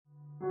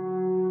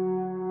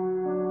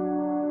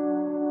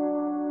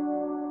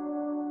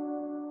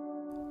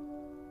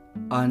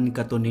an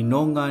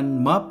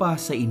katuninongan mapa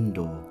sa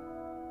Indo.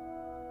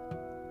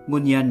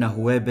 Ngunyan na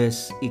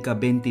Huwebes,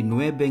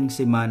 ika-29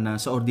 semana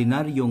sa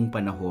ordinaryong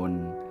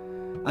panahon,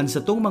 an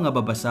satong mga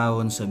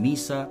babasahon sa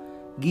misa,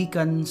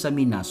 gikan sa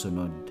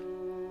minasunod.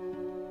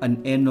 An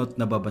enot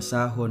na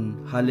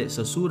babasahon hali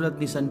sa surat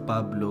ni San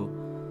Pablo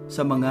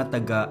sa mga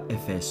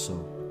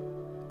taga-Efeso,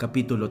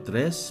 Kapitulo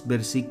 3,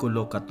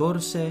 versikulo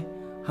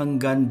 14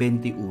 hanggang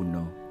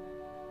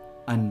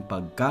 21. An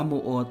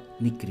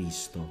pagkamuot ni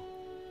Kristo.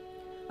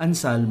 Ang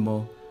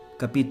Salmo,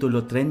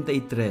 Kapitulo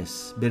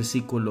 33,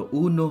 versikulo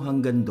 1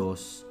 hanggang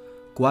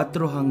 2,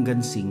 4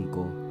 hanggang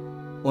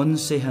 5,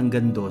 11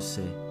 hanggang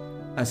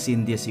 12,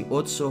 asin 18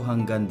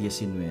 hanggang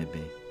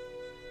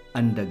 19.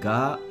 Ang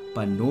daga,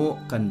 pano,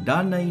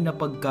 kandanay na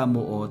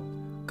pagkamuot,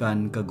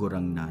 kan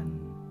kagurangnan.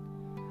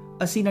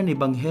 Asin ang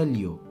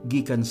Ebanghelyo,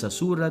 gikan sa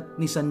surat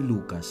ni San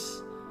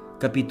Lucas,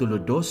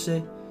 Kapitulo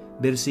 12,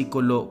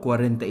 versikulo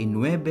 49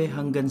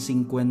 hanggang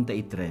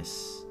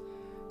 53.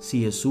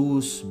 Si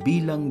Jesus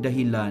bilang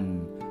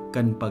dahilan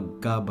kan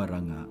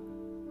pagkabaranga.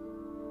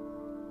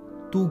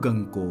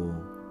 Tugang ko,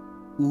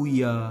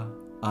 uya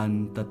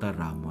an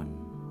tataramon.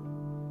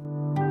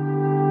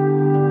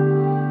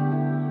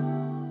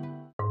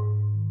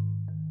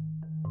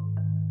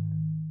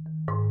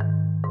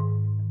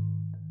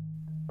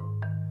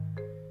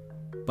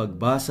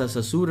 Pagbasa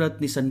sa surat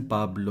ni San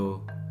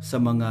Pablo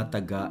sa mga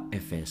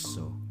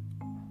taga-Efeso.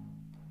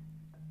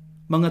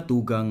 Mga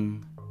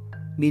tugang,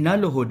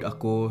 minaluhod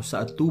ako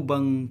sa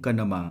atubang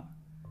kanama,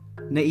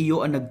 na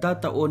iyo ang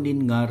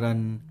nagtataonin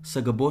ngaran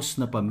sa gabos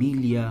na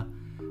pamilya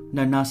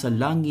na nasa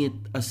langit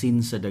asin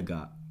sa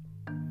daga.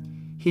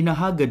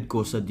 Hinahagad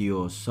ko sa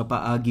Dios sa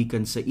paagi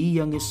kan sa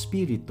iyang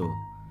espiritu,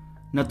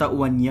 na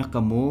tauan niya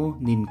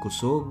kamo nin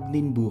kusog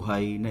nin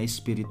buhay na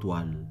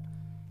espiritual,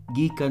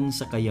 gikan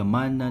sa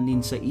kayamanan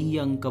nin sa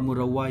iyang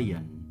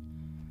kamurawayan,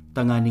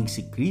 tanganing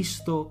si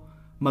Kristo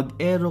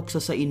mag-erok sa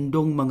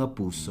saindong mga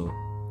puso,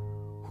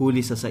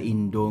 huli sa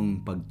saindong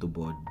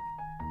pagtubod.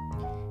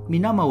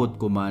 Minamawot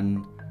ko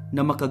man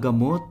na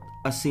makagamot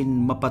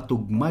asin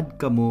mapatugmad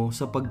kamo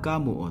sa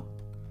pagkamuot,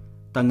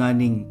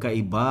 tanganing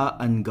kaiba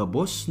an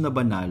gabos na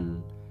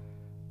banal,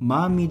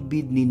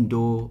 mamidbid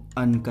nindo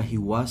an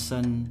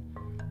kahiwasan,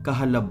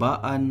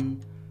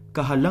 kahalabaan,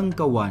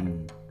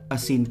 kahalangkawan,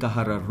 asin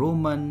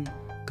kahararoman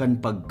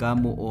kan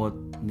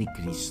pagkamuot ni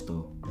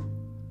Kristo.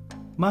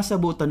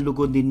 Masabutan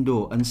lugod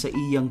nindo an sa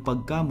iyang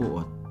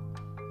pagkamuot,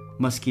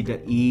 maski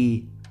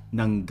dai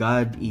nang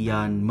gad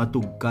iyan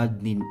matugkad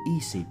nin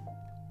isip.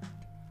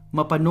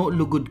 Mapano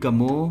lugod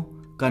kamo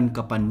kan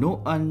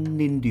kapanoan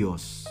nin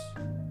Dios.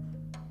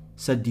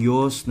 Sa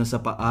Dios na sa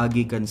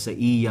paagi kan sa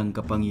iyang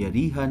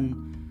kapangyarihan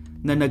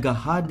na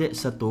nagahade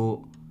sa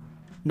to,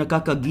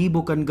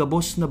 nakakagibo kan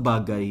gabos na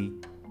bagay,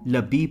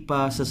 labi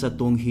pa sa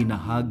satong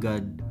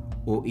hinahagad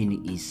o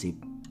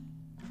iniisip.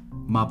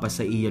 Mapa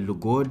sa iya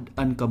lugod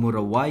ang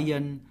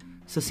kamurawayan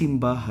sa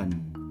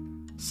simbahan,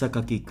 sa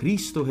kaki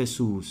Kristo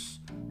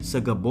Jesus, sa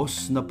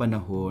gabos na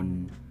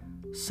panahon,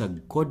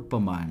 sagkod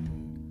paman.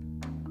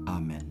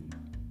 Amen.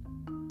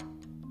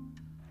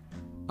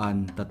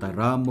 An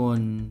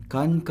tataramon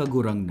kan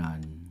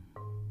kagurangnan.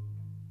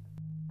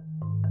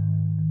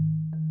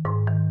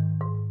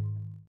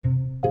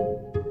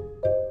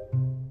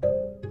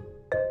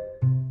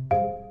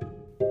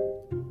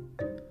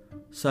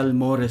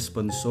 Salmo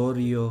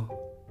responsorio,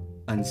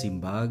 an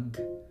simbag,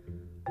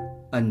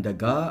 an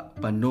daga,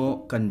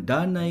 pano,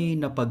 kandanay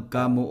na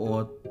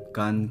pagkamuot,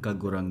 kan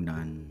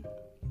kagurangnan.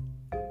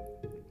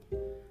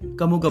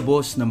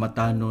 Kamugabos na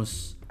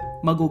matanos,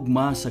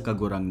 magugma sa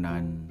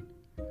kagurangnan.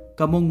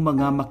 Kamong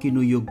mga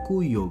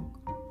makinuyog-kuyog,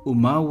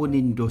 umawo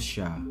nindo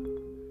siya.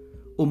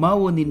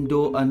 Umawo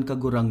nindo ang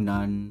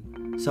kagurangnan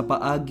sa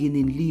paagi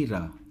nin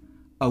lira,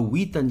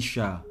 awitan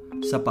siya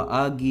sa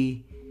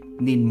paagi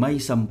nin may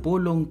 10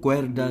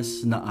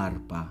 kwerdas na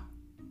arpa.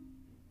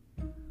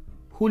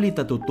 Huli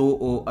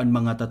tatutuo ang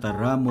mga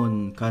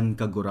tataramon kan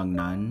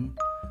kagurangnan,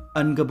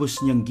 an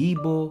gabos niyang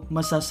gibo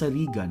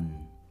masasarigan.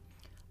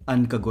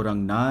 An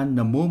kagurangnan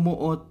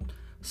namumuot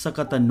sa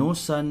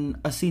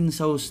katanosan asin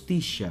sa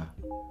hustisya.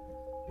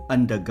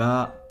 An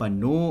daga,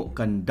 pano,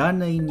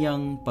 kandanay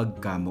niyang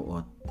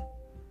pagkamuot.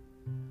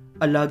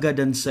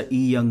 Alagadan sa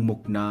iyang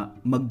mukna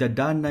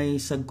magdadanay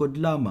sagkod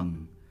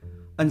lamang.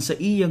 An sa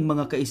iyang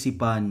mga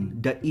kaisipan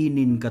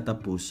dainin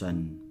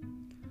katapusan.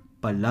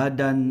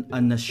 Paladan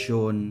an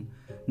nasyon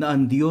na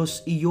ang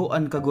Diyos iyo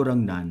ang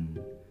kagurangnan,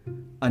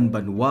 ang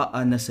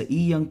banwaan na sa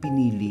iyang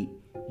pinili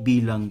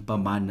bilang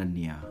pamanan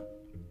niya.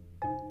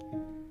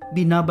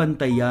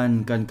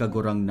 Binabantayan kan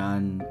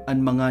kagurangnan ang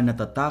mga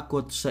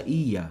natatakot sa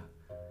iya,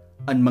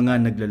 ang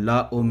mga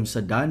naglalaom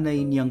sa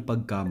danay niyang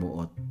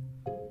pagkamuot.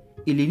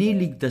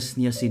 Iliniligtas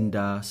niya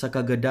sinda sa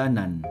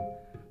kagadanan,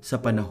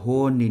 sa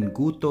panahon nin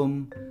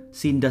gutom,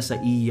 sinda sa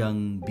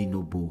iyang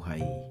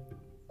binubuhay.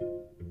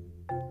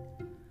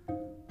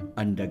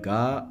 Ang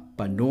daga,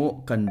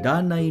 pano,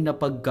 kandanay na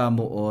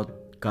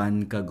pagkamuot,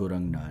 kan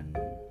kagurangnan.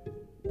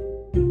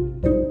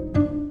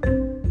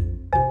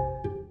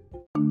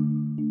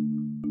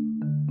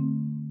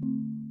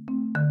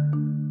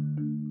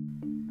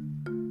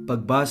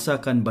 Pagbasa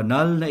kan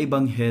banal na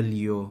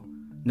ebanghelyo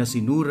na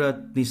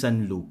sinurat ni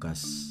San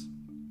Lucas.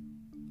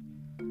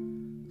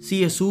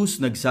 Si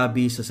Jesus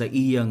nagsabi sa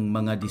iyang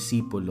mga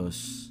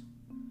disipulos,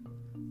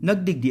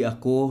 "Nagdigdi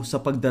ako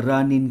sa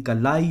pagdaranin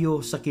kalayo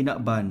sa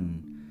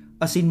kinaban,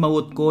 asin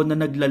mawot ko na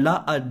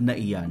naglalaad na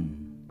iyan.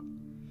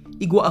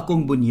 Igwa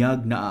akong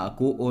bunyag na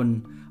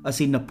aakuon,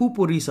 asin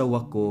napupurisaw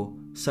ako,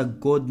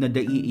 sagkod na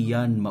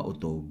daiiyan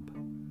mautob.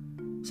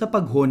 Sa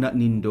paghona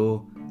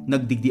nindo,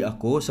 nagdigdi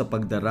ako sa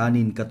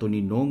pagdaranin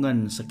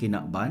katuninongan sa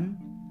kinaban?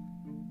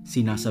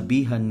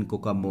 Sinasabihan ko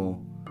kamo,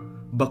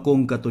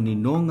 bakong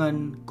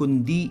katuninongan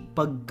kundi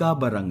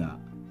pagkabaranga.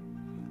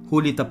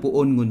 Huli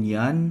tapuon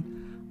ngunyan,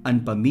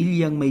 an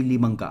pamilyang may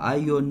 5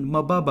 kaayon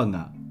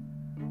mababanga.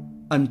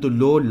 An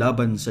 3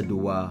 laban sa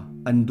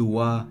 2, an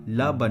 2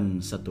 laban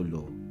sa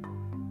 3.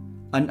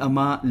 An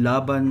ama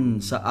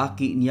laban sa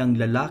aki niyang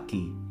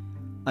lalaki,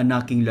 an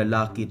aking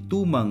lalaki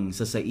tumang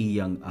sa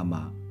iyang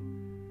ama.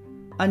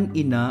 An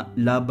ina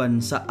laban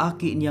sa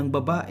aki niyang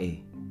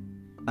babae,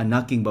 an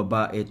aking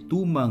babae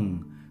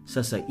tumang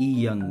sa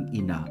iyang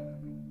ina.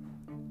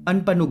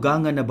 An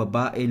panugangan na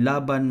babae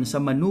laban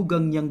sa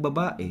manugang niyang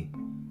babae,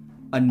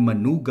 an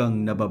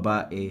manugang na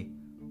babae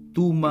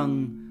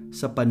tumang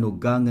sa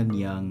panugangan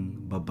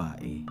niyang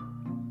babae."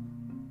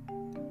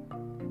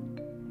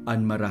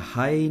 An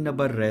marahay na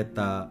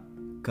bareta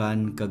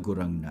kan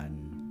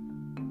kagurangnan.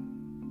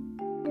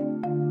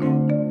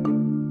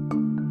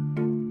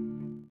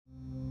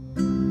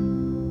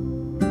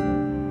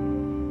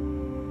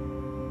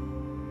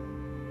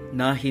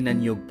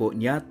 Nahinanyog po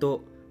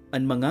niyato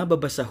ang mga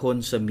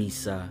babasahon sa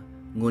misa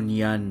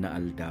ngunyan na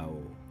aldaw.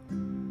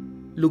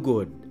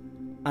 Lugod,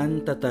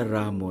 an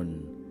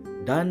tataramon,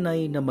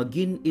 danay na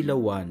magin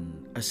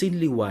ilawan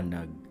asin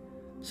liwanag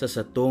sa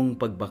satong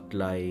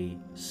pagbaklay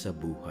sa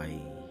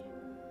buhay.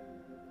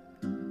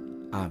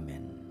 Amen.